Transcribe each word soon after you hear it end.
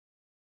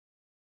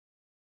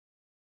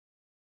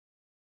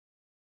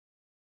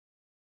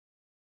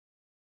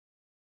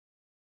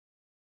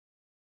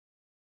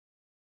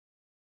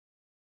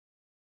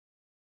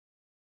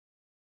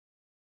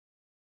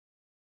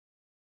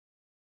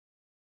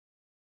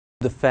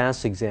The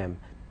FAST exam.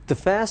 The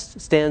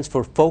FAST stands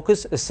for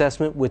Focus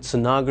Assessment with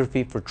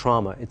Sonography for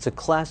Trauma. It's a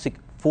classic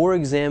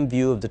 4-exam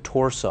view of the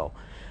torso.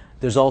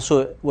 There's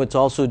also what's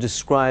also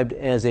described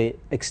as an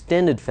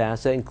extended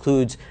FAST that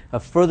includes a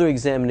further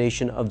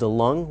examination of the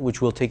lung,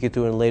 which we'll take you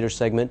through in a later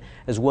segment,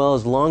 as well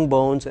as long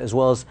bones, as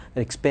well as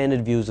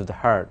expanded views of the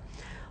heart.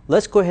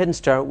 Let's go ahead and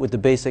start with the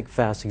basic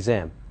FAST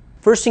exam.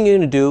 First thing you're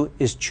going to do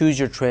is choose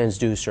your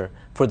transducer.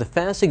 For the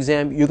FAST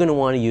exam, you're going to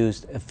want to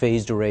use a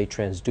phased array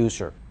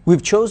transducer.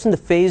 We've chosen the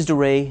phased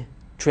array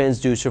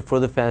transducer for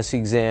the FAST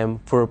exam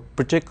for a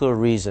particular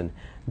reason.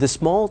 The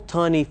small,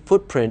 tiny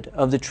footprint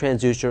of the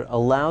transducer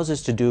allows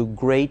us to do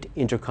great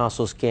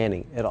intercostal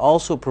scanning. It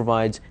also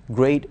provides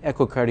great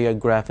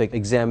echocardiographic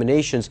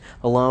examinations,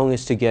 allowing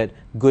us to get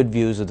good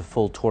views of the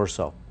full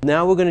torso.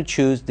 Now we're going to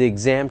choose the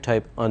exam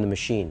type on the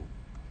machine.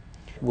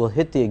 We'll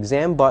hit the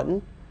exam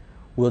button.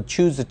 We'll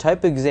choose the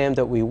type of exam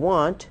that we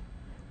want,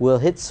 we'll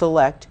hit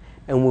select,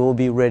 and we'll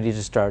be ready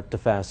to start the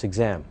FAST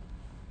exam.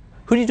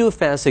 Who do you do a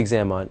FAST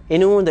exam on?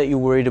 Anyone that you're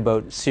worried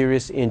about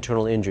serious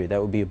internal injury.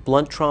 That would be a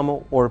blunt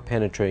trauma or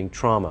penetrating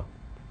trauma.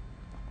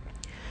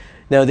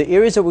 Now the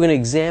areas that we're going to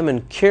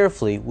examine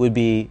carefully would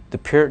be the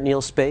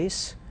peritoneal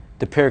space,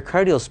 the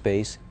pericardial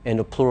space, and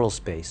the pleural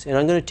space. And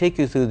I'm going to take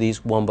you through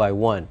these one by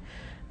one.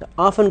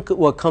 Often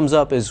what comes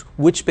up is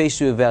which space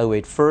to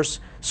evaluate first.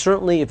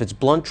 Certainly if it's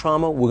blunt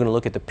trauma, we're going to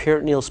look at the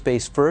peritoneal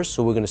space first,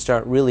 so we're going to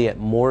start really at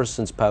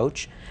Morrison's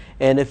pouch.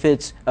 And if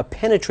it's a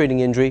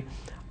penetrating injury,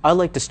 I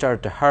like to start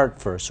at the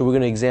heart first, so we're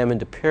going to examine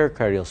the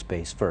pericardial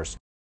space first.